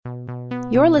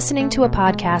You're listening to a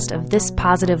podcast of This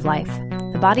Positive Life,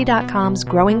 TheBody.com's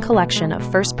growing collection of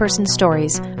first-person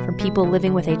stories from people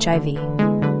living with HIV.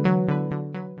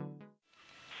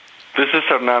 This is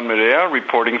Hernan Merea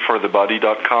reporting for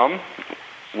TheBody.com.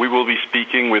 We will be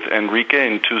speaking with Enrique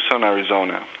in Tucson,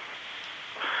 Arizona.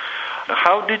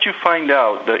 How did you find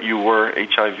out that you were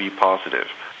HIV positive?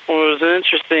 Well, it was an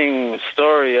interesting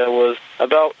story. I was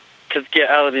about to get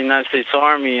out of the United States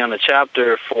Army on a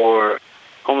chapter for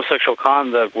homosexual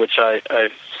conduct, which I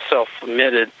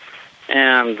self-admitted,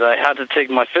 and I had to take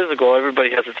my physical.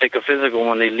 Everybody has to take a physical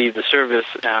when they leave the service,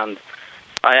 and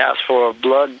I asked for a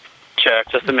blood check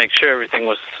just to make sure everything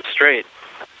was straight.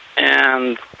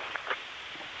 And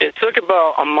it took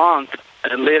about a month,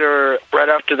 and later, right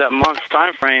after that month's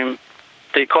time frame,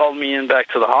 they called me in back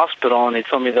to the hospital, and they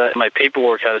told me that my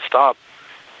paperwork had to stop.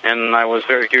 And I was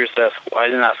very curious to ask. I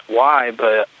didn't ask why,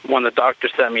 but when the doctor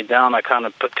sat me down, I kind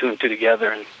of put two and two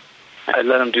together, and I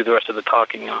let him do the rest of the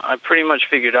talking. I pretty much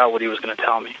figured out what he was going to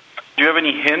tell me. Do you have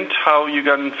any hint how you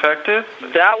got infected?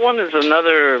 That one is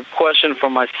another question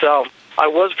for myself. I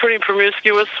was pretty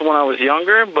promiscuous when I was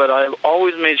younger, but I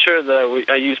always made sure that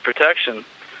I used protection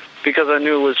because I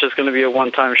knew it was just going to be a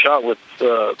one-time shot with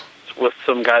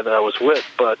some guy that I was with.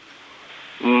 But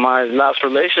my last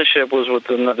relationship was with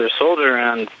another soldier,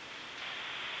 and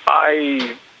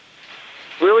I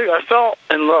felt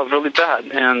in love really bad,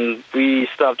 and we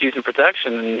stopped using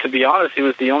protection. And to be honest, he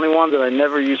was the only one that I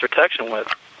never used protection with.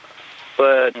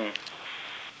 But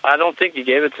I don't think he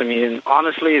gave it to me, and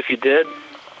honestly, if he did,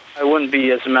 I wouldn't be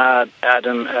as mad at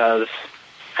him as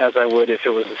I would if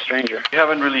it was a stranger. You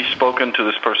haven't really spoken to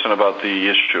this person about the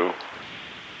issue?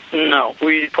 No,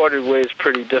 we parted ways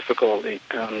pretty difficultly,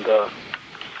 and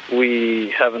we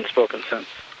haven't spoken since.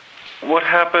 What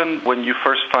happened when you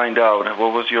first found out?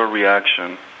 What was your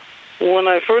reaction? When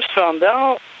I first found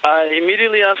out, I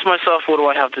immediately asked myself, what do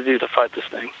I have to do to fight this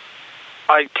thing?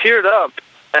 I teared up,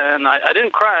 and I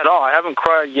didn't cry at all. I haven't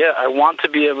cried yet. I want to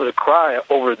be able to cry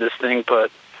over this thing, but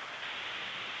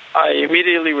I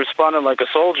immediately responded like a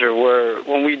soldier, where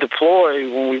when we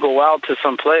deploy, when we go out to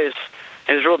some place,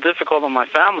 it's real difficult on my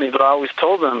family, but I always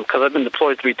told them, because I've been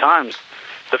deployed 3 times.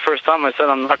 The first time I said,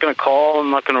 I'm not going to call, I'm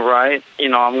not going to write,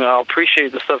 I'll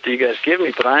appreciate the stuff that you guys give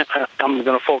me, but I'm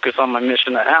going to focus on my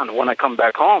mission at hand. When I come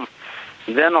back home,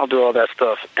 then I'll do all that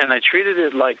stuff. And I treated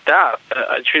it like that.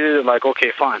 I treated it like,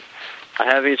 okay, fine. I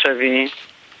have HIV.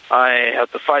 I have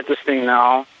to fight this thing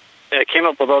now. I came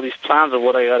up with all these plans of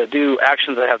what I got to do,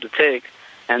 actions I have to take,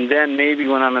 and then maybe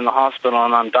when I'm in the hospital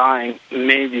and I'm dying,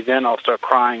 maybe then I'll start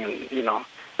crying and,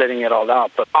 letting it all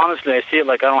out. But honestly, I see it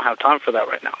like I don't have time for that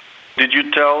right now. Did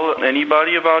you tell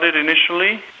anybody about it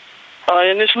initially? I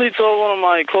initially told one of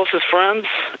my closest friends.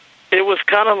 It was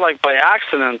kind of like by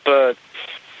accident, but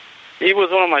he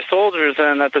was one of my soldiers,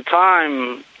 and at the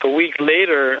time, a week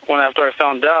later, after I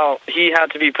found out, he had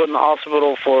to be put in the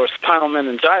hospital for spinal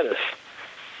meningitis.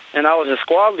 And I was a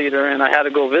squad leader, and I had to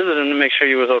go visit him to make sure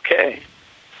he was okay.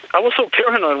 I was so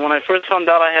paranoid. When I first found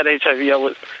out I had HIV,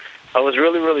 I was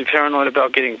really, really paranoid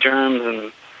about getting germs,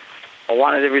 and I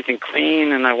wanted everything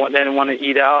clean, and I didn't want to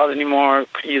eat out anymore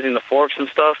using the forks and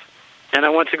stuff. And I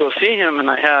went to go see him, and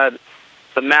I had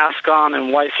the mask on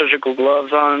and white surgical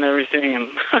gloves on and everything.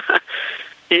 And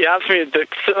he asked me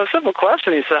a simple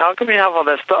question. He said, how come you have all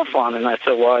that stuff on? And I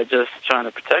said, well, I'm just trying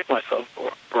to protect myself,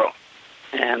 bro.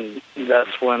 And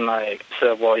that's when I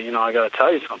said, well, I got to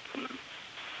tell you something.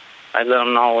 I let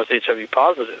him know I was HIV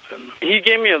positive. And he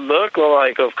gave me a look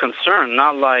of concern,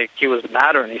 not like he was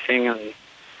mad or anything, and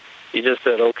he just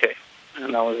said, okay,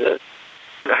 and that was it.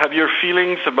 Have your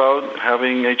feelings about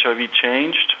having HIV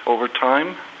changed over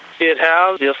time? It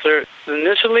has, yes, sir.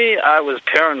 Initially, I was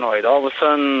paranoid. All of a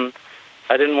sudden,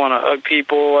 I didn't want to hug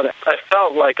people. I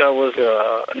felt like I was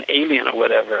an alien or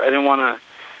whatever. I didn't want to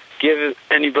give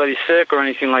anybody sick or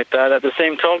anything like that. At the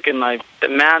same token, I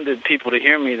demanded people to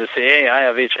hear me to say, hey, I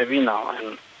have HIV now.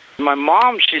 And my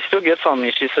mom, she still gets on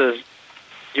me. She says,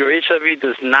 your HIV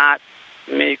does not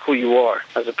make who you are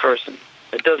as a person.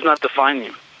 It does not define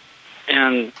you.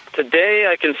 And today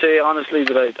I can say honestly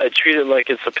that I treat it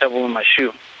like it's a pebble in my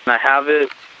shoe. And I have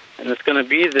it, and it's going to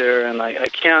be there, and I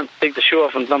can't take the shoe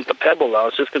off and dump the pebble out.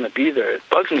 It's just going to be there. It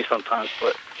bugs me sometimes,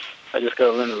 but I just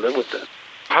got to learn to live with it.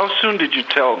 How soon did you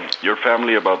tell your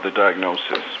family about the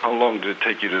diagnosis? How long did it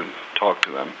take you to talk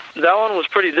to them? That one was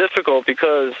pretty difficult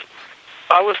because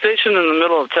I was stationed in the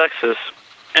middle of Texas,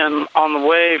 and on the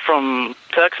way from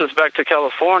Texas back to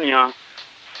California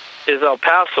is El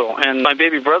Paso, and my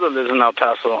baby brother lives in El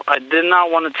Paso. I did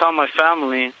not want to tell my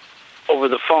family over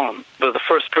the phone, but the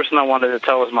first person I wanted to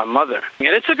tell was my mother. And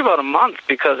it took about a month,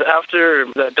 because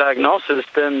after that diagnosis,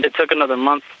 then it took another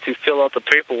month to fill out the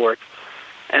paperwork.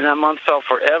 And that month felt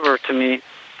forever to me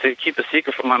to keep a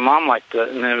secret from my mom like that,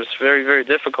 and it was very, very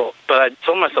difficult. But I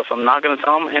told myself I'm not going to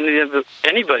tell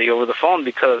anybody over the phone,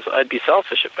 because I'd be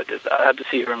selfish if I did that. I had to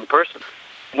see her in person.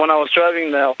 When I was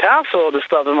driving to El Paso to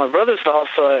stop at my brother's house,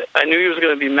 I knew he was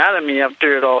going to be mad at me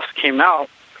after it all came out.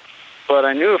 But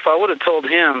I knew if I would have told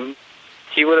him,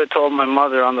 he would have told my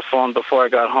mother on the phone before I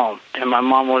got home. And my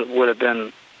mom would have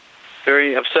been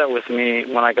very upset with me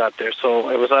when I got there. So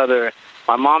it was either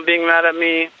my mom being mad at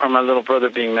me or my little brother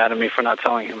being mad at me for not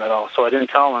telling him at all. So I didn't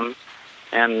tell him,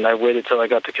 and I waited till I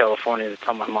got to California to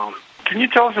tell my mom. Can you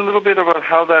tell us a little bit about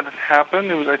how that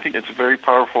happened? I think it's a very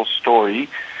powerful story.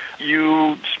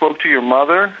 You spoke to your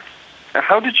mother.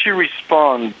 How did she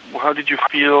respond? How did you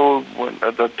feel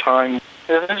at that time?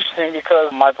 It was interesting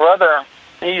because my brother,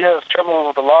 he has trouble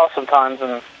with the law sometimes,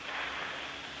 and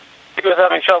he was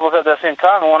having troubles at the same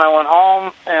time. And when I went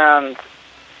home, and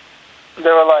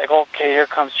they were like, okay, here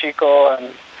comes Chico,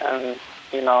 and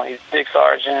you know, he's big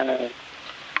sergeant, and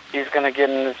he's going to get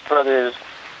in his brother's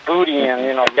booty and,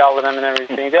 you know, yell at him and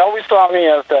everything. They always saw me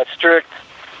as that strict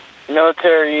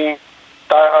military,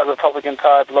 diehard Republican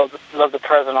type, love the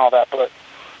president, all that. But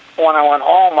when I went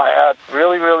home, I had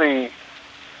really,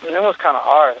 and it was kind of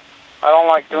hard. I don't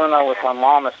like doing that with my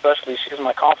mom, especially. She's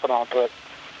my confidant, but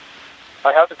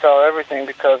I have to tell her everything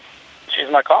because she's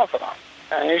my confidant.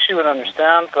 I knew she would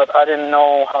understand, but I didn't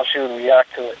know how she would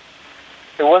react to it.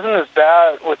 It wasn't as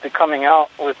bad with the coming out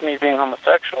with me being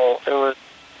homosexual. It was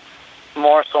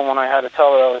more so when I had to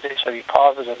tell her I was HIV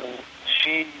positive, and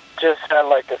she just had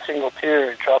like a single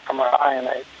tear drop from her eye, and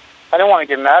I didn't want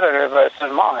to get mad at her, but I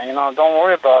said, Ma, you know, don't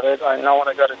worry about it. I know what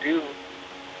I got to do.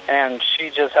 And she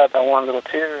just had that one little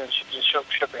tear, and she just shook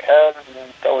her head, and then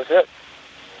that was it.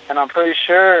 And I'm pretty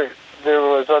sure there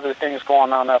was other things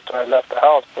going on after I left the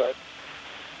house, but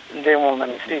they won't let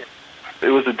me see it. It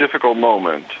was a difficult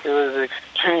moment. It was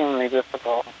extremely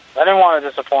difficult. I didn't want to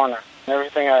disappoint her.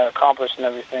 Everything I accomplished and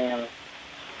everything, and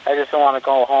I just didn't want to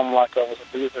go home like I was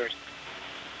a loser.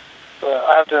 But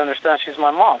I have to understand she's my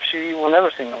mom. She will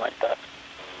never see me like that.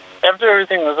 After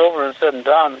everything was over and said and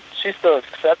done, she still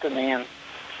accepted me, and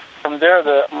from there,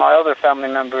 my other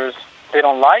family members, they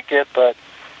don't like it, but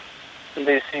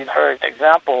they see her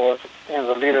example as, you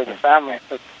know, the leader of the family.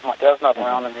 My dad's not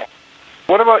around anymore.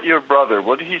 What about your brother?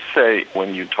 What did he say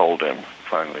when you told him,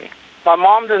 finally? My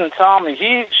mom didn't tell me.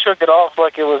 He shook it off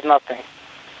like it was nothing.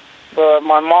 But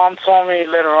my mom told me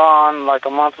later on, like a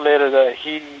month later, that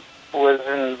he was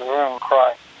in the room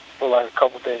crying for like a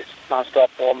couple of days, nonstop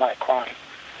all night crying,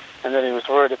 and that he was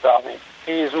worried about me.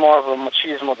 He's more of a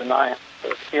machismo denier,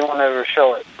 but he won't ever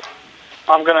show it.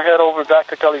 I'm going to head over back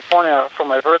to California for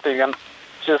my birthday again.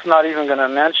 Just not even going to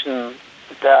mention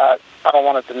that. I don't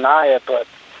want to deny it, but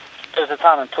there's a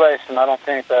time and place, and I don't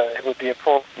think that it would be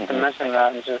appropriate to mention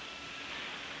that and just,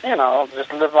 you know,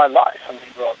 just live my life. I mean,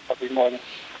 I'll be more than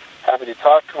happy to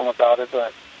talk to him about it,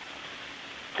 but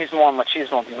he's more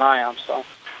machismo than I am, so.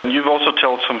 You've also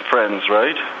told some friends,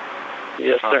 right?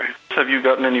 Yes, sir. Have you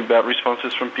gotten any bad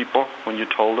responses from people when you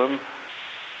told them?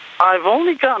 I've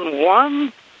only gotten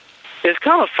one. It's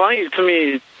kind of funny to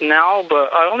me now,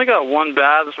 but I only got one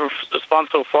bad response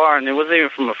so far, and it wasn't even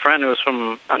from a friend. It was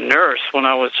from a nurse when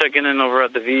I was checking in over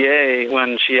at the VA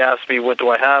when she asked me, what do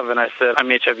I have? And I said, I'm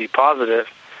HIV positive.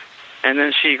 And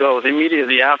then she goes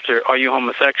immediately after, are you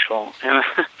homosexual? And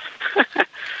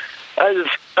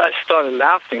I started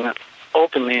laughing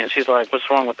openly, and she's like, what's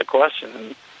wrong with the question?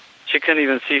 And she couldn't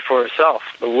even see for herself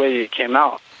the way it came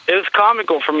out. It was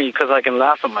comical for me because I can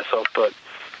laugh at myself, but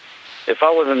if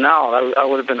I wasn't now, I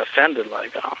would have been offended,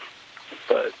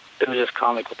 but it was just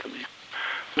comical to me.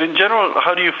 In general,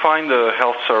 how do you find the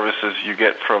health services you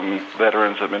get from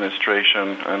Veterans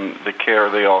Administration and the care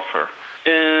they offer?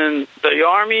 In the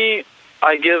Army,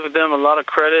 I give them a lot of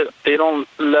credit. They don't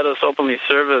let us openly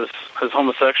serve as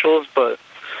homosexuals, but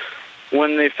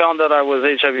when they found that I was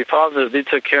HIV positive, they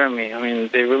took care of me. I mean,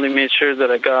 they really made sure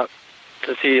that I got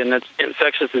to see an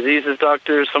infectious diseases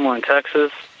doctor somewhere in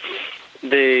Texas.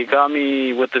 They got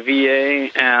me with the VA,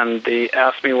 and they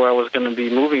asked me where I was going to be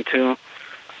moving to.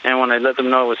 And when I let them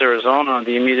know it was Arizona,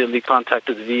 they immediately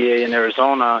contacted the VA in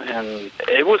Arizona, and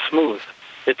it was smooth.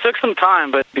 It took some time,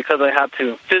 but because I had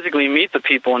to physically meet the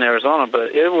people in Arizona,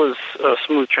 but it was a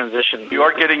smooth transition. You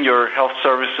are getting your health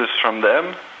services from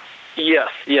them? Yes.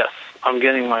 I'm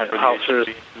getting my health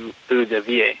services through the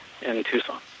VA in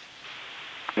Tucson.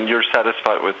 And you're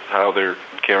satisfied with how they're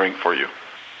caring for you?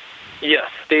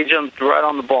 Yes, they jumped right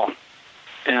on the ball.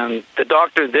 And the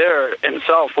doctor there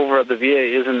himself over at the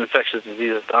VA is an infectious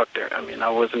diseases doctor. I mean, I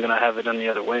wasn't going to have it any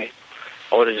other way.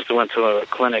 I would have just went to a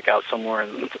clinic out somewhere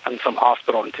in some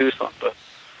hospital in Tucson. But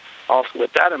also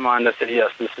with that in mind, I said,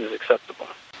 yes, this is acceptable.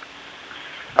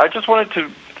 I just wanted to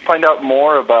find out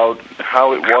more about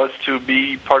how it was to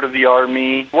be part of the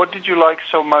Army. What did you like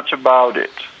so much about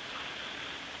it?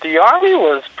 The Army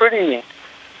was pretty...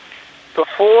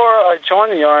 Before I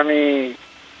joined the Army,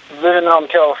 living out in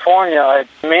California, I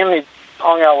mainly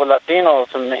hung out with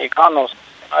Latinos and Mexicanos.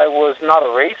 I was not a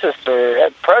racist or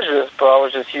had prejudice, but I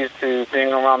was just used to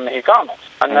being around Mexicanos.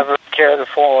 I never cared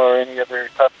for any other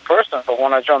type of person, but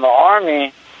when I joined the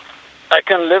Army, I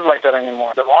couldn't live like that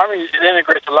anymore. The Army, it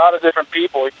integrates a lot of different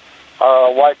people.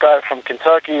 A white guy from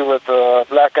Kentucky with a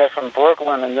black guy from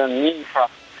Brooklyn, and then me from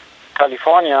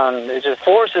California, and it just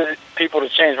forces people to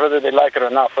change whether they like it or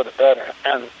not for the better.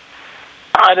 And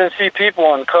I didn't see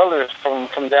people in colors from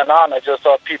then on. I just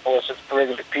saw people as just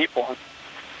regular people.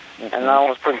 Mm-hmm. And that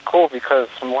was pretty cool because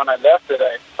from when I left it,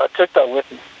 I took that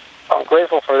with me. I'm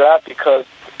grateful for that because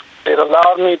it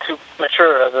allowed me to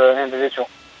mature as an individual.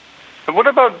 And what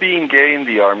about being gay in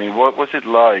the Army? What was it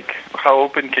like? How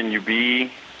open can you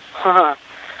be? So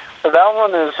that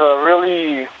one is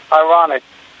really ironic.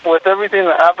 With everything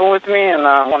that happened with me and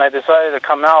when I decided to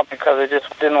come out because I just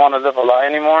didn't want to live a lie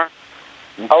anymore,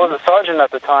 I was a sergeant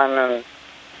at the time, and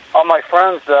all my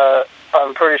friends that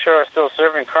I'm pretty sure are still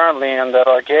serving currently and that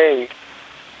are gay,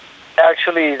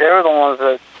 actually, they were the ones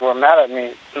that were mad at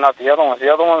me, not the other ones.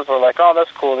 The other ones were like, oh,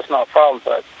 that's cool, that's not a problem,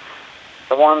 but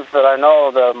the ones that I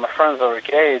know, that my friends that were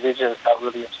gay, they just got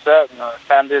really upset and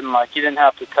offended, and like, you didn't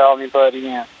have to tell anybody,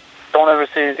 and don't ever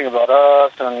say anything about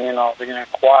us, and, you know, they're going to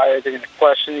inquire, they're going to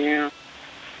question you.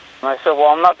 And I said, well,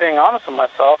 I'm not being honest with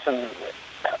myself, and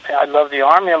I love the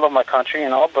Army, I love my country, you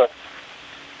know, but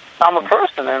I'm a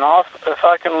person, you know, if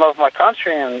I can love my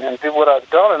country and do what I've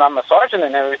done, and I'm a sergeant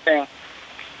and everything,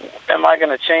 am I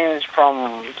going to change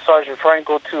from Sergeant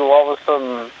Franco to all of a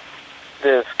sudden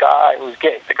this guy who's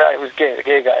gay, the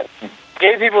gay guy?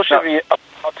 Gay people should be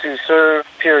allowed to serve,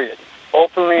 period,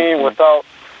 openly, without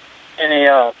any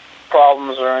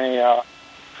problems or any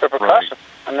repercussions.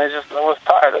 Right. And I was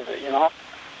tired of it, you know.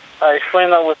 I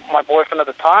explained that with my boyfriend at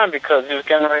the time because he was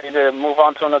getting ready to move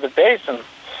on to another base, and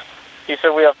he said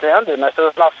we have to end it. And I said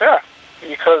it's not fair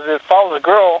because if I was a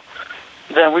girl,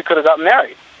 then we could have got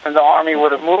married, and the Army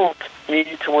would have moved me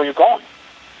to where you're going.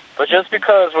 But just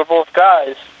because we're both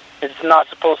guys, it's not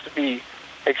supposed to be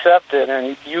accepted,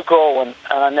 and you go and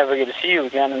I never get to see you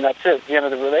again, and that's it, the end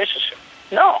of the relationship.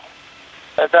 No.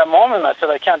 At that moment, I said,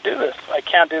 I can't do this. I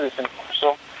can't do this anymore.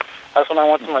 So that's when I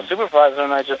went to my supervisor,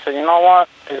 and I just said, you know what?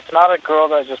 It's not a girl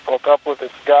that I just broke up with.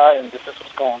 It's a guy, and this is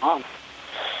what's going on.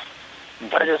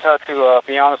 I just had to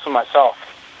be honest with myself.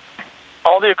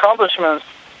 All the accomplishments,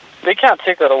 they can't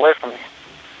take that away from me.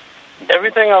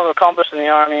 Everything I've accomplished in the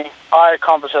Army, I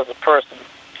accomplished as a person.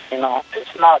 You know,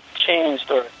 it's not changed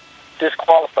or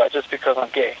disqualified just because I'm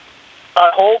gay.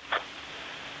 I hope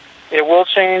it will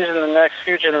change in the next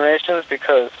few generations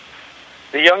because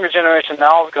the younger generation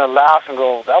now is going to laugh and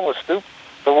go, that was stupid.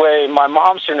 The way my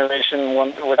mom's generation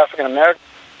with African American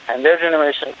and their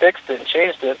generation fixed it and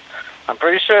changed it, I'm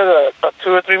pretty sure that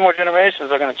 2 or 3 more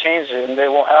generations are going to change it, and they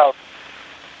will have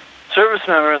service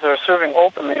members that are serving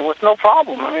openly with no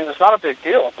problem. I mean, it's not a big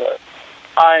deal, but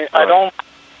I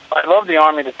love the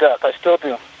Army to death. I still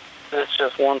do. It's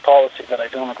just one policy that I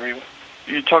don't agree with.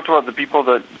 You talked about the people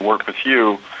that work with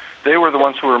you. They were the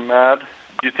ones who were mad.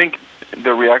 Do you think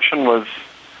the reaction was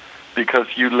because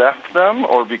you left them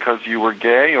or because you were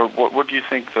gay, or what do you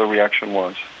think the reaction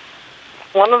was?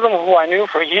 One of them, who I knew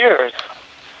for years,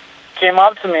 came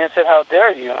up to me and said, how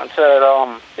dare you? And said,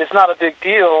 it's not a big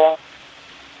deal.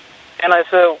 And I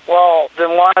said, well,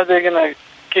 then why are they going to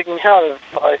kick me out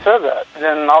if I said that?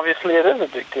 Then obviously it is a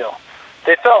big deal.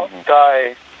 They felt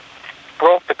I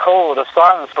broke the code of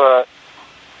silence, but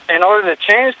in order to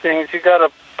change things, you got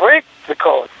to break the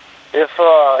code. If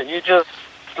you just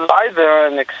lie there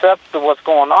and accept what's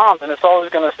going on, then it's always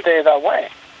going to stay that way.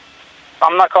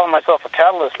 I'm not calling myself a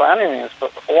catalyst by any means,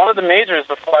 but one of the majors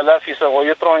before I left, he said, well,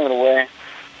 you're throwing it away.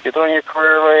 You're throwing your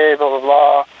career away, blah, blah,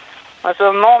 blah. I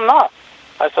said, no, I'm not.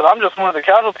 I said, I'm just one of the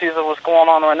casualties of what's going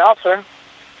on right now, sir.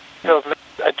 Because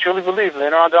I truly believe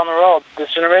later on down the road,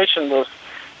 this generation, those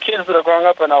kids that are growing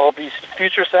up right now will be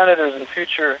future senators and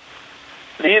future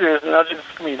leaders, and they'll just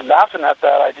be laughing at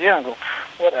that idea and go,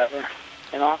 whatever,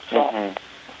 you know? So,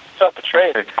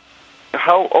 self-betrayed. Okay.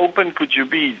 How open could you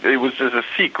be? It was just a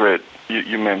secret,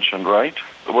 you mentioned, right?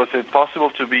 Was it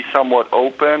possible to be somewhat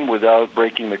open without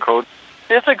breaking the code?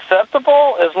 It's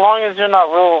acceptable as long as you're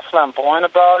not real flamboyant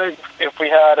about it. If we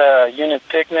had a unit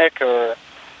picnic or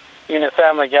unit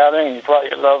family gathering and you brought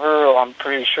your lover, I'm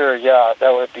pretty sure, that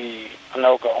would be a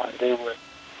no-go, and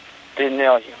they'd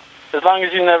nail you. As long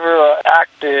as you never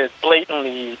acted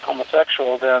blatantly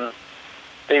homosexual, then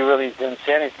they really didn't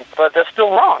say anything. But that's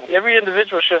still wrong. Every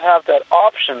individual should have that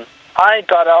option. I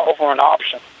got out over an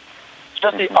option. It's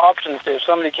just the option to say if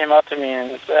somebody came up to me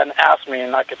and asked me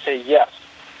and I could say yes,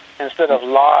 instead of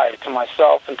lie to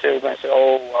myself and to everybody and say,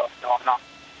 no, I'm not.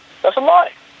 That's a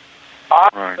lie.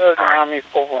 I chose the Army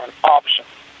over an option.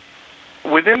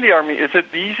 Within the Army, is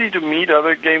it easy to meet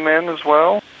other gay men as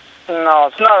well? No,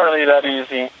 it's not really that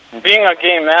easy. Being a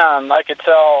gay man, I could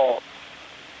tell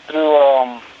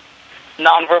through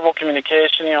nonverbal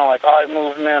communication, like eye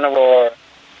movement or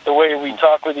the way we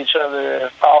talk with each other,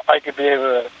 if I could be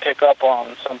able to pick up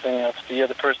on something if the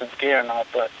other person's gay or not.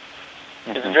 But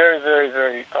it's very, very,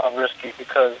 very risky,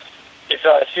 because if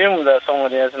I assume that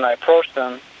someone is and I approach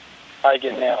them, I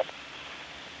get nailed.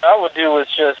 What I would do is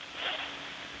just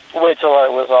wait till I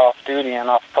was off duty and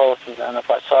off post, and then if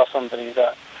I saw somebody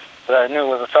that I knew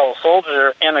was a fellow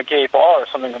soldier in a gay bar or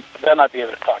something, then I'd be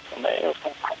able to talk to them.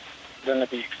 Then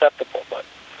it'd be acceptable, but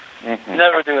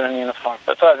never do it in uniform.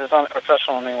 Besides, it's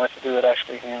unprofessional anyway to do it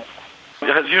actually in uniform.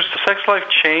 Has your sex life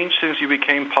changed since you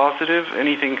became positive?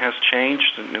 Anything has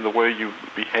changed in the way you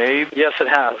behave? Yes, it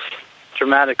has,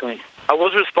 dramatically. I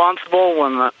was responsible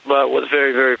but was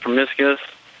very, very promiscuous.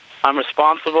 I'm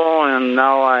responsible, and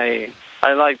now I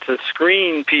like to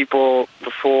screen people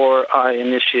before I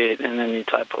initiate in any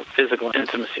type of physical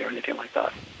intimacy or anything like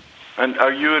that. And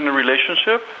are you in a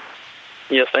relationship?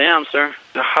 Yes, I am, sir.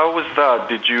 How was that?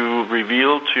 Did you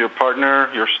reveal to your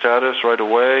partner your status right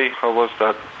away? How was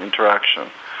that interaction?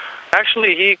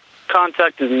 Actually, he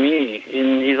contacted me,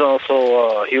 and he's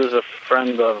also, he was a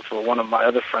friend of one of my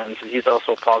other friends, and he's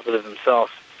also positive himself.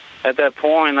 At that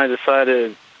point, I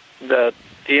decided that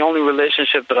the only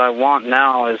relationship that I want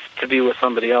now is to be with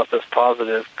somebody else that's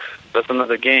positive. That's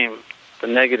another game. The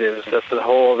negatives, that's the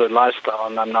whole other lifestyle,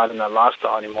 and I'm not in that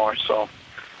lifestyle anymore, so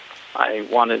I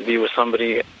wanted to be with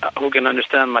somebody who can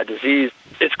understand my disease.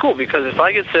 It's cool, because if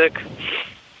I get sick,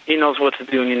 he knows what to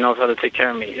do and he knows how to take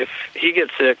care of me. If he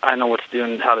gets sick, I know what to do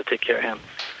and how to take care of him,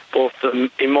 both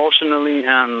emotionally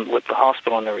and with the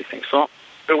hospital and everything. So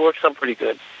it works out pretty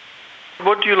good.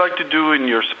 What do you like to do in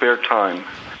your spare time?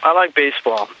 I like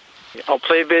baseball. I'll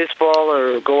play baseball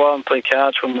or go out and play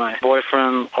catch with my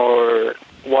boyfriend or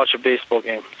watch a baseball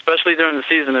game, especially during the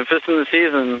season. If it's in the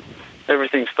season,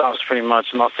 everything stops pretty much,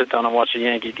 and I'll sit down and watch a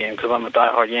Yankee game because I'm a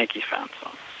diehard Yankee fan.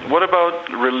 So. What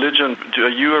about religion? Are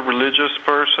you a religious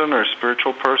person or a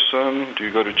spiritual person? Do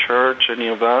you go to church, any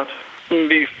of that?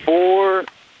 Before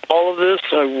all of this,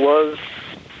 I was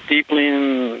deeply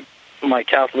in my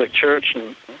Catholic church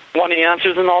and wanting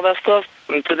answers and all that stuff.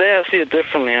 And today I see it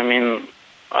differently. I mean,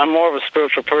 I'm more of a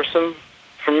spiritual person.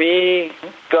 For me,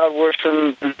 God works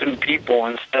in people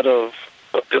instead of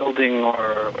a building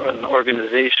or an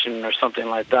organization or something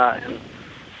like that. And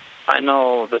I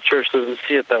know the church doesn't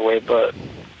see it that way, but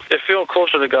I feel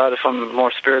closer to God if I'm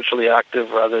more spiritually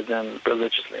active rather than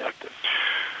religiously active.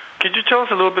 Could you tell us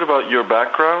a little bit about your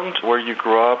background, where you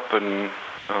grew up, and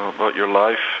about your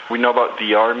life? We know about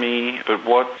the Army, but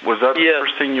what was that the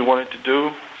first thing you wanted to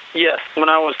do? Yes. When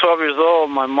I was 12 years old,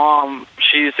 my mom,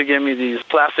 she used to give me these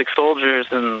plastic soldiers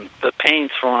and the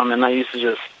paints for them, and I used to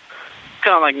just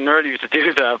kind of like nerdy to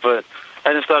do that, but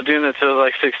I didn't start doing it until I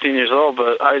was like 16 years old,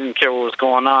 but I didn't care what was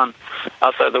going on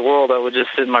outside the world. I would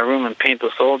just sit in my room and paint the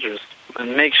soldiers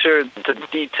and make sure to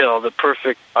detail the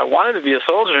perfect. I wanted to be a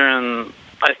soldier, and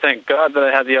I thank God that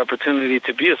I had the opportunity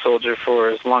to be a soldier for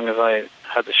as long as I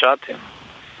had the shot to.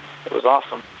 It was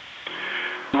awesome.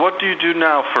 What do you do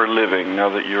now for a living, now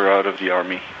that you're out of the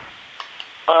Army?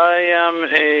 I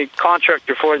am a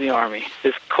contractor for the Army.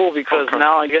 It's cool because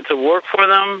now I get to work for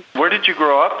them. Where did you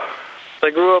grow up? I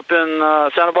grew up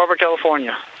in Santa Barbara,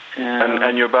 California.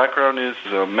 And your background is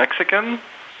Mexican?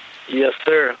 Yes,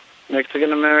 sir.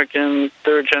 Mexican-American,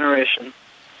 third generation.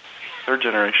 Third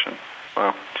generation.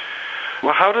 Wow.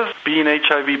 Well, how does being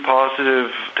HIV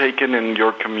positive taken in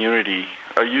your community?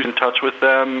 Are you in touch with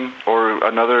them or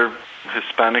another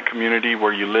Hispanic community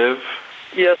where you live?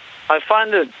 Yes, I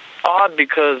find it odd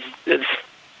because it's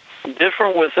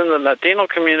different within the Latino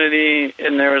community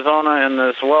in Arizona and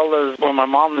as well as where my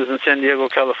mom lives in San Diego,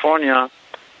 California.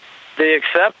 They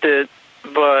accept it,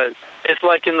 but it's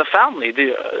like in the family.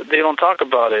 They don't talk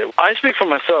about it. I speak for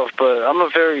myself, but I'm a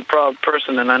very proud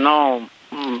person, and I know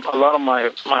a lot of my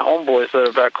homeboys that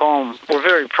are back home, we're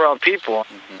very proud people.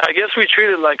 I guess we treat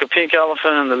it like a pink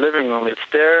elephant in the living room. It's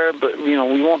there, but we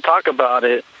won't talk about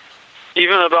it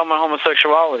Even about my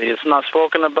homosexuality, it's not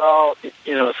spoken about.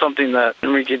 Something that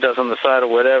Enrique does on the side or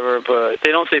whatever, but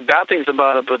they don't say bad things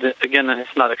about it, but again,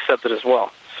 it's not accepted as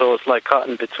well. So it's like caught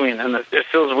in between, and it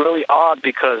feels really odd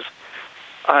because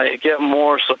I get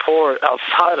more support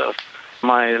outside of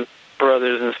my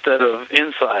brothers instead of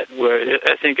inside, where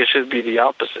I think it should be the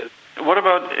opposite. What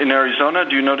about in Arizona?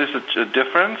 Do you notice a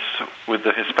difference with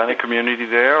the Hispanic community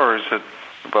there, or is it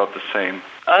about the same?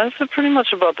 It's pretty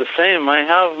much about the same. I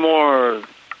have more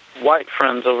white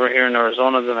friends over here in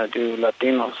Arizona than I do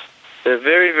Latinos. They're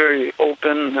very, very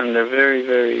open, and they're very,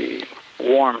 very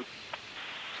warm.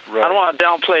 Right. I don't want to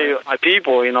downplay my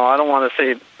people, I don't want to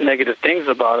say negative things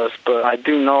about us, but I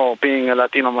do know, being a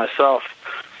Latino myself,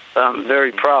 I'm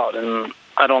very proud, and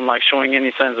I don't like showing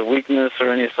any signs of weakness or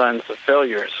any signs of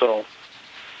failure. So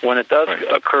when it does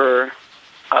occur,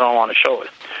 I don't want to show it.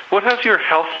 What has your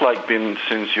health like been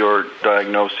since your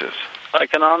diagnosis? I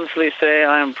can honestly say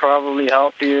I am probably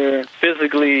healthier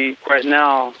physically right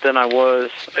now than I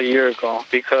was a year ago,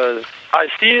 because I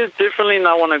see it differently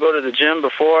now. When I go to the gym,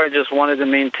 before I just wanted to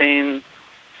maintain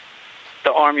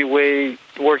the Army way,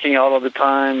 working out all the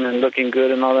time and looking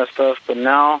good and all that stuff, but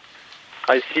now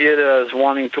I see it as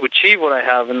wanting to achieve what I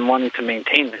have and wanting to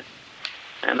maintain it.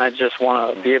 And I just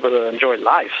want to be able to enjoy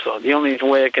life. So the only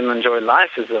way I can enjoy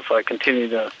life is if I continue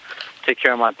to take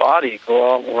care of my body,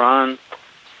 go out, run,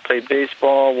 play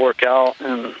baseball, work out,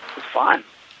 and it's fine.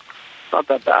 It's not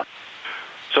that bad.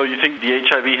 So you think the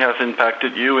HIV has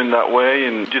impacted you in that way,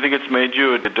 and do you think it's made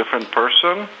you a different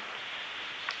person?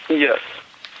 Yes,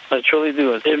 I truly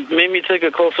do. It made me take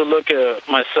a closer look at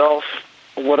myself,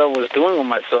 what I was doing with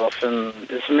myself, and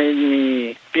it's made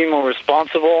me be more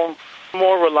responsible,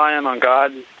 more reliant on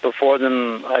God. Before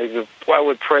then, I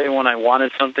would pray when I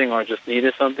wanted something or just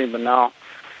needed something, but now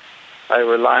I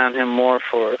rely on Him more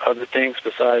for other things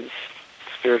besides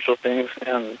spiritual things,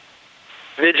 and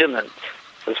vigilant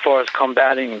as far as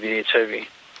combating the HIV.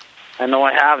 I know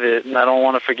I have it, and I don't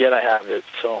want to forget I have it,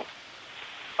 so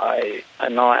I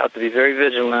know I have to be very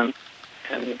vigilant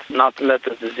and not to let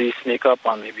the disease sneak up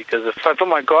on me, because if I put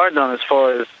my guard down as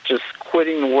far as just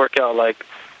quitting the workout, like,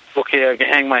 okay, I can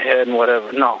hang my head and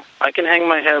whatever. No, I can hang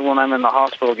my head when I'm in the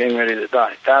hospital getting ready to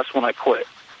die. That's when I quit.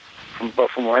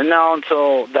 But from right now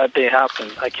until that day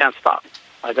happens, I can't stop.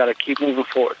 I got to keep moving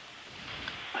forward.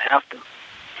 I have to.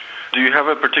 Do you have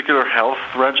a particular health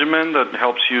regimen that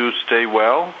helps you stay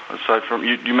well, aside from,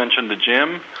 you mentioned the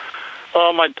gym?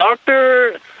 My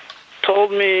doctor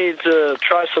told me to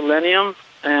try selenium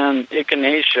and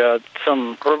echinacea,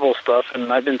 some herbal stuff,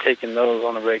 and I've been taking those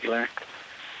on a regular.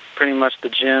 Pretty much the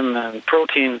gym and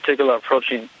protein, take a lot of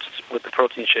protein with the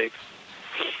protein shakes.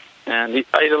 And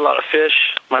I eat a lot of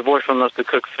fish. My boyfriend loves to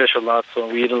cook fish a lot,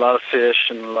 so we eat a lot of fish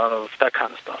and a lot of that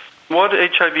kind of stuff. What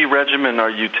HIV regimen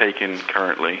are you taking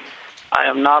currently? I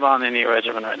am not on any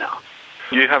regimen right now.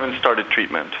 You haven't started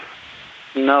treatment?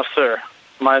 No, sir.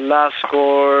 My last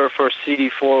score for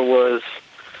CD4 was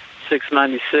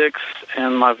 696,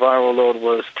 and my viral load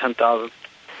was 10,000.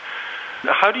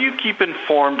 How do you keep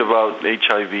informed about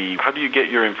HIV? How do you get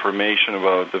your information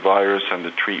about the virus and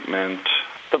the treatment?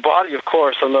 The body, of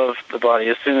course. I love the body.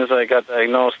 As soon as I got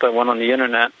diagnosed, I went on the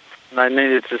internet, and I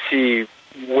needed to see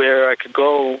where I could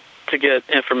go to get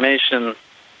information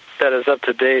that is up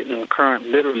to date and current,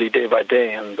 literally day by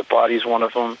day, and the body's one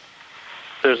of them.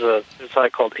 There's a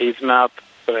site called AIDS Map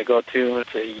that I go to.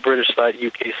 It's a British site,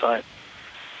 UK site.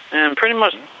 And pretty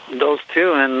much those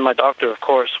two, and my doctor, of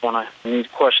course, when I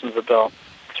need questions about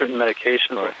certain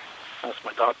medications, I ask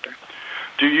my doctor.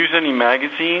 Do you use any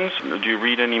magazines? Do you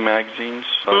read any magazines?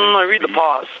 I read the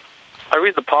Pause. I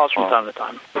read the Pause from time to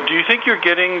time. Do you think you're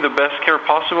getting the best care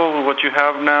possible with what you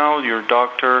have now, your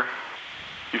doctor?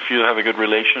 You feel you have a good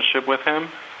relationship with him?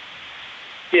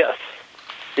 Yes.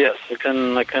 Yes, I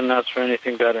couldn't ask for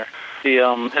anything better. The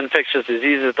infectious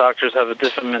diseases doctors have a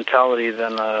different mentality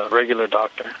than a regular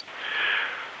doctor.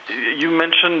 You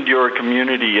mentioned your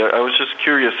community. I was just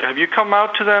curious. Have you come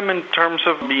out to them in terms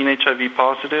of being HIV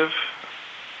positive?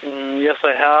 Yes,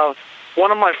 I have.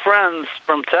 One of my friends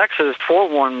from Texas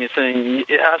forewarned me, saying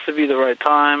it has to be the right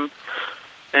time,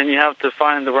 and you have to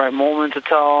find the right moment to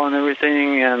tell and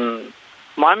everything. And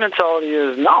my mentality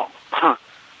is, no,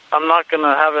 I'm not going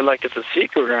to have it like it's a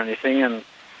secret or anything. And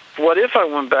what if I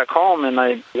went back home and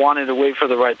I wanted to wait for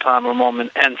the right time or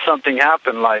moment and something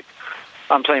happened, like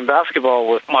I'm playing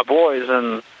basketball with my boys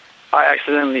and I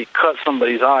accidentally cut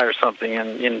somebody's eye or something,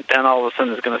 and then all of a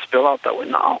sudden it's going to spill out that way?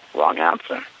 No, wrong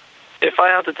answer. If I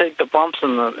have to take the bumps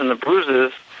and the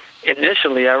bruises,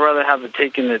 initially I'd rather have it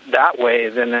taken it that way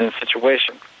than in a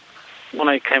situation. When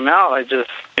I came out, I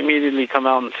just immediately come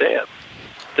out and say it.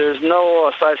 There's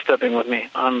no sidestepping with me.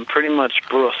 I'm pretty much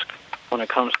brusque when it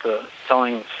comes to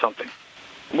telling something.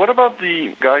 What about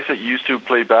the guys that you used to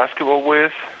play basketball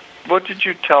with? What did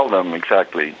you tell them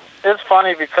exactly? It's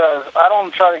funny because I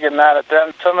don't try to get mad at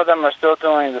them. Some of them are still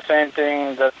doing the same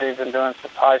thing that they've been doing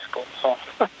since high school. So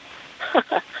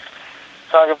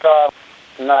talk about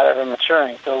not ever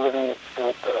maturing, still living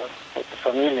with the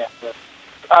familia. But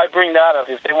I bring that up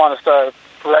if they want to start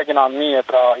ragging on me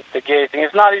about the gay thing.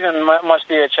 It's not even much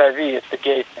the HIV, it's the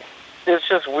gay thing. It's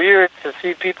just weird to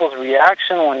see people's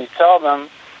reaction when you tell them.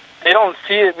 They don't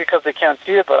see it because they can't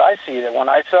see it, but I see it. When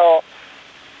I tell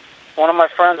one of my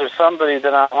friends or somebody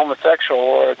that I'm homosexual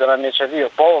or that I'm HIV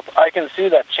or both, I can see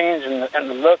that change in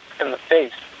the look in the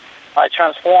face. I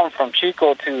transform from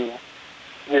Chico to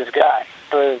this guy,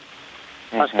 but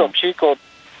I'm still Chico.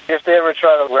 If they ever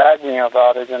try to rag me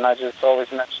about it, then I just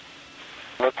always mention,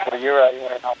 look where you're at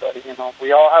right now, buddy. You know,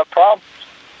 we all have problems.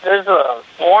 There's a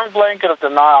warm blanket of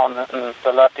denial in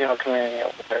the Latino community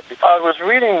over there. I was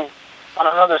reading on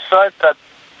another site that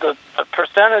the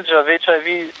percentage of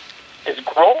HIV is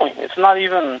growing. It's not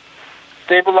even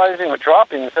stabilizing or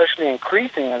dropping. It's actually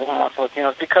increasing among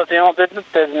Filipinos because they're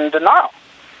in denial.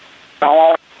 They don't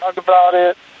want to talk about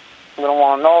it. They don't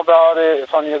want to know about it.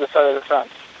 It's on the other side of the fence.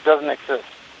 It doesn't exist.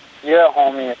 Yeah,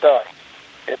 homie, it does.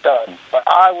 It does. But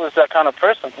I was that kind of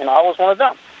person. You know, I was one of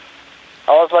them.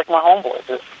 I was like my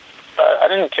homeboy. I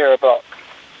didn't care about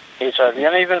HIV. I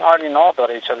didn't even hardly know about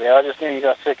HIV. I just knew he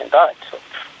got sick and died. So,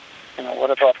 you know, what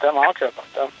about them? I don't care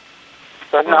about them.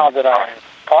 But now that I'm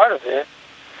part of it,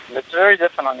 it's very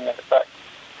different on the other side.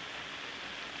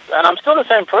 And I'm still the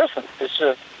same person. It's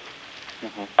just,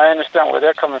 I understand where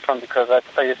they're coming from because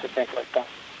I used to think like that.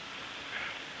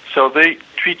 So they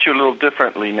treat you a little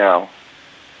differently now.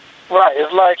 Right.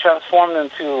 It's like transformed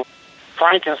into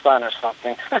Frankenstein or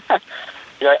something.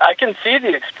 Yeah, I can see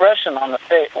the expression on the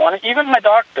face. Even my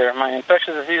doctor, my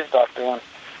infectious disease doctor, when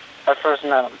I first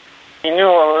met him, he knew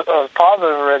I was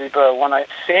positive already, but when I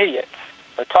say it,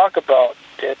 I talk about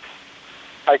it,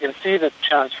 I can see the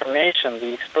transformation,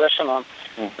 the expression on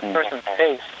the person's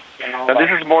face. You know, and this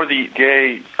is more the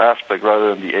gay aspect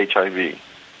rather than the HIV.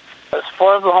 As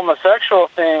far as the homosexual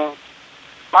thing,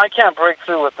 I can't break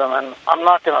through with them, and I'm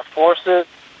not going to force it.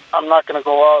 I'm not going to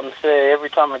go out and say every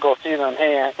time I go see them,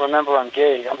 hey, remember I'm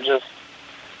gay. I'm just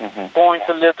going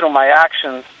to live through my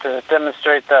actions to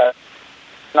demonstrate that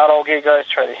not all gay guys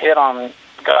try to hit on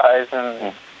guys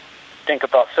and think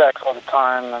about sex all the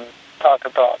time and talk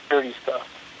about dirty stuff.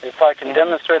 If I can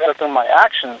demonstrate that through my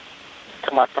actions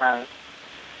to my friends,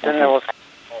 then it was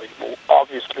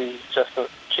obviously just a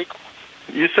Chico.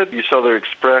 You said you saw their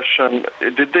expression.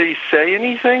 Did they say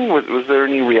anything? Was there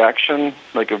any reaction,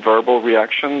 like a verbal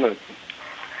reaction?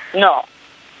 No.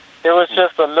 It was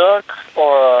just a look,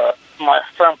 or my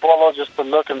friend Polo, just a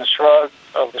look and a shrug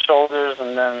of the shoulders,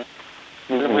 and then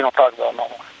we don't talk about it no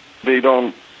more. They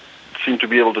don't seem to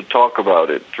be able to talk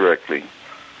about it directly.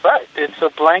 Right. It's a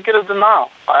blanket of denial.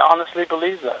 I honestly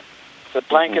believe that. It's a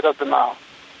blanket of denial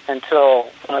until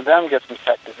one of them gets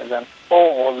infected, and then,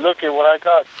 oh, well, look at what I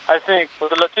got. I think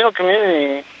with the Latino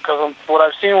community, because what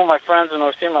I've seen with my friends and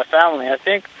I've seen my family, I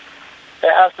think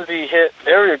it has to be hit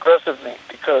very aggressively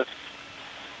because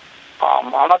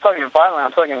I'm not talking violently,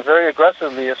 I'm talking very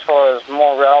aggressively as far as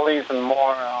more rallies and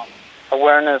more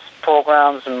awareness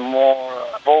programs and more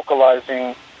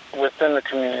vocalizing within the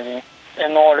community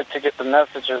in order to get the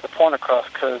message or the point across,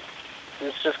 because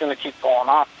it's just going to keep going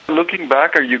on. Looking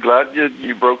back, are you glad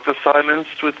you broke the silence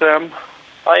with them?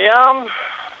 I am.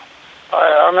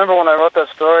 I remember when I wrote that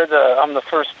story that I'm the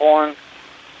firstborn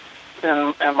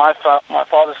in my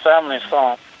father's family,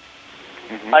 so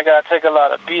I got to take a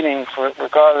lot of beating for it,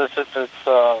 regardless if it's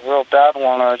a real bad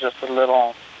one or just a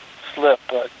little slip.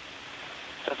 But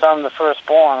since I'm the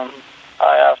firstborn,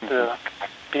 I have to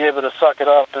be able to suck it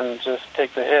up and just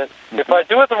take the hit. If I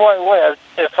do it the right way,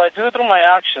 if I do it through my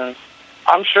actions,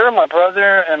 I'm sure my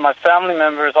brother and my family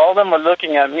members, all of them are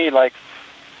looking at me like,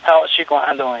 how is Chico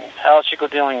handling it? How is Chico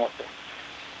dealing with it?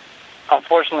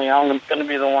 Unfortunately, I'm going to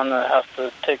be the one that has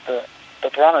to take the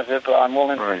brunt of it, but I'm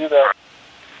willing to do that.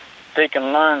 They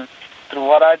can learn through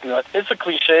what I do. It's a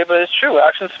cliche, but it's true.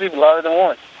 Actions speak louder than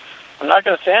words. I'm not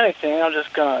going to say anything. I'm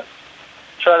just going to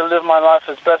try to live my life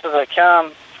as best as I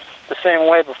can, the same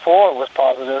way before it was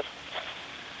positive,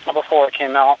 before it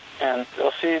came out, and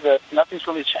they'll see that nothing's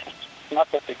really changed. Not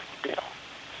that big a deal.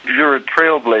 You're a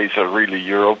trailblazer, really.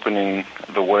 You're opening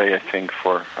the way, I think,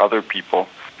 for other people.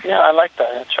 Yeah, I like that,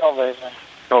 a trailblazer.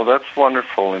 Oh, that's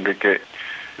wonderful, Enrique.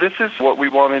 This is what we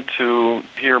wanted to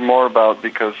hear more about,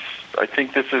 because I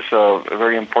think this is a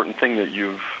very important thing that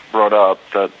you've brought up,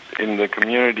 that in the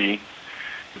community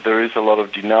There is a lot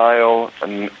of denial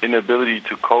and inability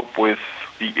to cope with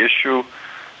the issue,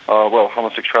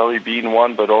 homosexuality being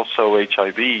one, but also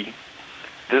HIV.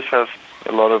 This has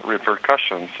a lot of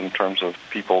repercussions in terms of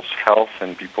people's health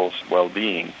and people's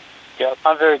well-being. Yeah,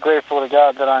 I'm very grateful to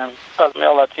God that I'm a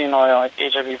male Latino,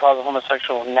 HIV positive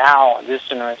homosexual now in this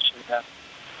generation. That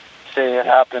say it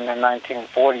happened in the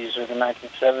 1940s or the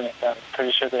 1970s. I'm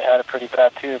pretty sure they had it pretty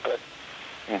bad too, but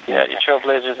yeah, you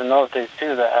trailblazers in those days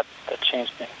too that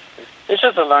changed things. It's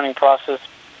just a learning process.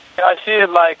 I see it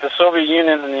like the Soviet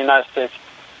Union and the United States.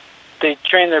 They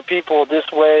train their people this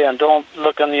way and don't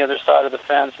look on the other side of the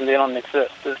fence and they don't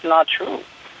exist. It's not true.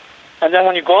 And then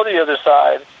when you go to the other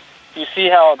side, you see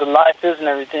how the life is and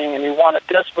everything, and you want to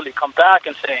desperately come back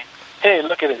and say, hey,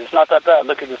 look at it. It's not that bad.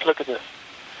 Look at this. Look at this.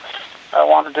 I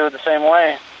want to do it the same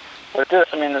way. With this,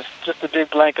 it's just a big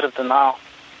blanket of denial.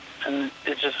 And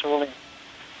it's just really,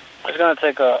 it's going to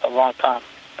take a long time.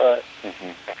 But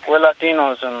we're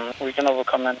Latinos, and we can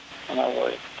overcome it. I'm not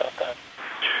worried about that.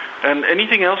 And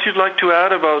anything else you'd like to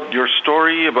add about your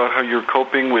story, about how you're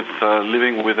coping with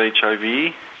living with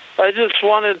HIV? I just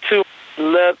wanted to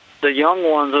let the young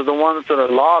ones, or the ones that are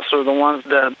lost, or the ones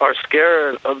that are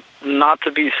scared, not to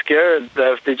be scared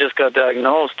that if they just got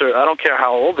diagnosed, or I don't care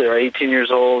how old they are, 18 years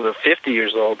old or 50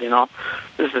 years old,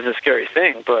 this is a scary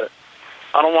thing, but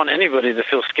I don't want anybody to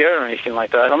feel scared or anything like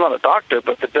that. I'm not a doctor,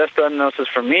 but the best diagnosis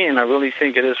for me, and I really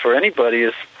think it is for anybody,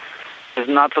 is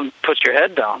not to put your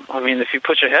head down. If you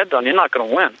put your head down, you're not going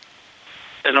to win.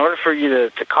 In order for you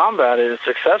to combat it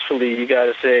successfully, you got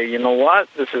to say, you know what,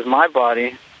 this is my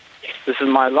body, this is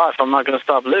my life, I'm not going to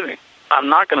stop living. I'm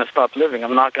not going to stop living.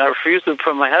 I refuse to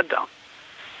put my head down.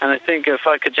 And I think if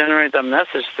I could generate that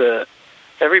message to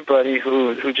everybody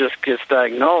who just gets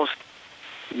diagnosed,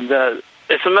 that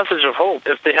it's a message of hope.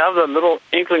 If they have that little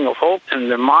inkling of hope in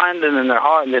their mind and in their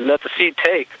heart, and they let the seed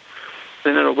take,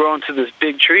 then it'll grow into this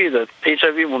big tree that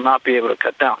HIV will not be able to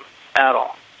cut down at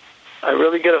all. I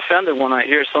really get offended when I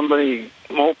hear somebody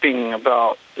moping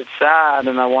about it's sad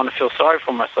and I want to feel sorry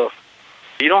for myself.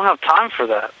 You don't have time for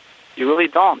that. You really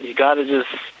don't. You got to just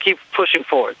keep pushing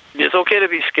forward. It's okay to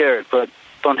be scared, but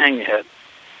don't hang your head.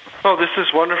 Well, this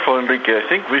is wonderful, Enrique. I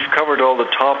think we've covered all the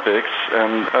topics,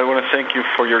 and I want to thank you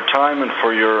for your time and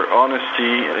for your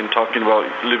honesty in talking about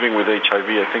living with HIV.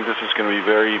 I think this is going to be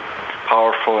very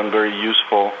powerful and very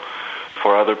useful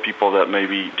for other people that may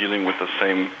be dealing with the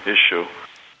same issue.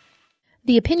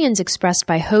 The opinions expressed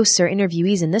by hosts or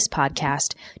interviewees in this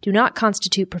podcast do not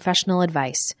constitute professional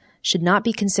advice, should not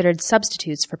be considered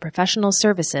substitutes for professional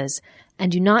services,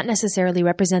 and do not necessarily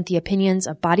represent the opinions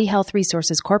of Body Health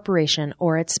Resources Corporation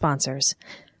or its sponsors.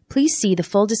 Please see the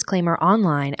full disclaimer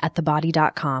online at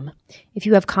thebody.com. If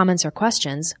you have comments or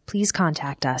questions, please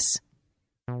contact us.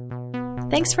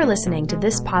 Thanks for listening to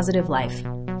This Positive Life.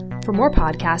 For more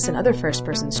podcasts and other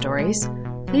first-person stories,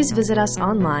 please visit us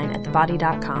online at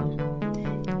thebody.com.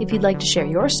 If you'd like to share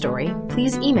your story,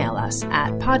 please email us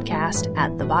at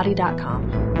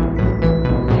podcast@thebody.com.